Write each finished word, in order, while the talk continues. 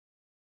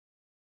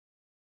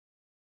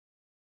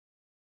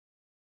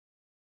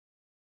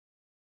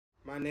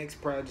My next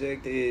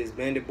project is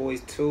Bandit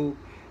Boyz 2,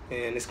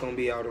 and it's gonna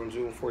be out on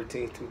June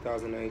 14th,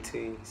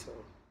 2019. So,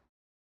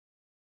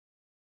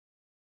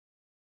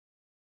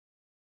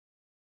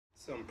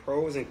 some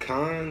pros and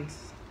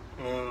cons.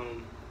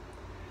 Um,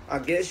 I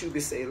guess you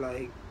could say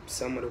like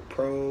some of the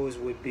pros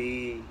would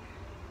be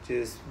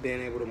just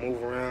being able to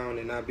move around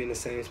and not be in the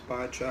same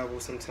spot, travel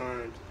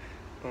sometimes,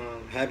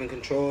 having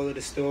control of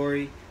the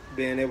story,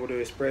 being able to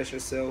express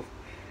yourself.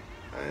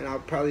 And I'll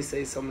probably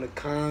say some of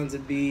the cons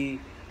would be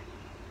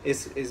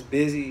it's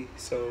busy,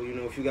 so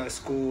if you got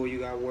school, you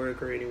got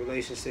work, or any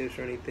relationships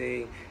or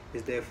anything,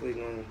 it's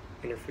definitely gonna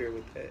interfere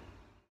with that.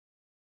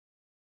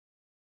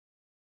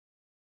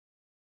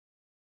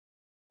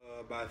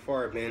 By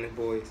far, Bandit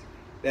Boyz.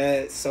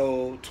 That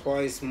sold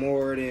twice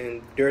more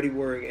than Dirty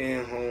Work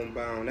and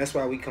Homebound. That's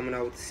why we coming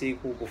out with the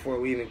sequel before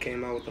we even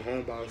came out with the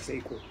Homebound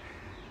sequel,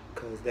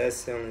 cause that's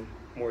selling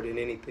more than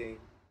anything.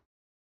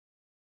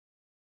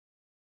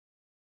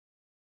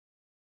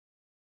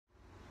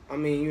 I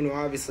mean,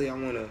 obviously I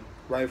want to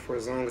write for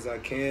as long as I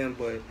can,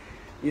 but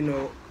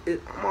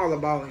I'm all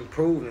about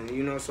improving.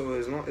 So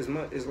as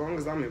long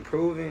as I'm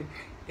improving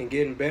and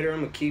getting better, I'm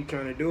gonna keep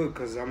trying to do it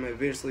because I'm gonna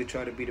eventually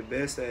try to be the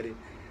best at it.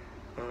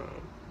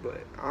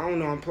 But I don't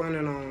know. I'm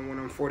planning on when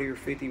I'm 40 or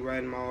 50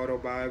 writing my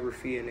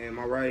autobiography, and then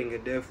my writing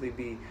could definitely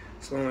be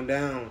slowing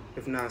down,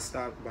 if not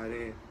stopped by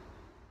then.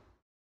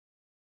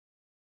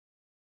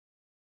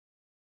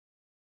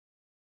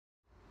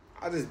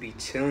 I just be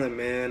chilling,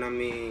 man. I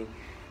mean,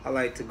 I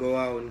like to go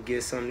out and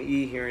get something to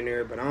eat here and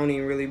there, but I don't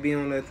even really be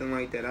on nothing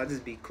like that. I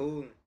just be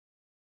cool.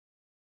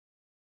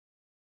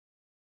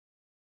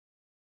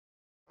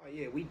 Oh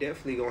yeah, we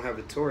definitely gonna have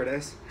a tour.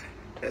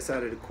 That's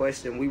out of the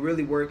question. We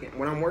really working.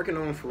 What I'm working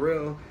on for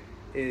real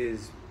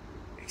is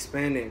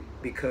expanding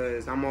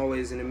because I'm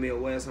always in the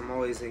Midwest. I'm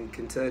always in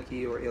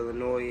Kentucky or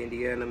Illinois,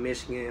 Indiana,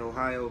 Michigan,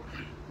 Ohio,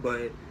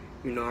 but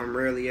I'm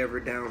rarely ever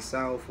down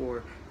south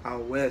or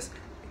out west.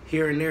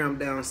 Here and there I'm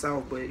down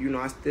south, but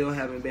I still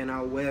haven't been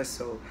out west.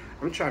 So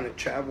I'm trying to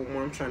travel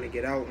more. I'm trying to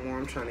get out more.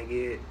 I'm trying to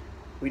get.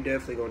 We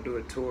definitely gonna do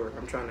a tour.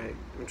 I'm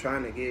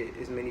trying to get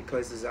as many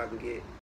places as I can get.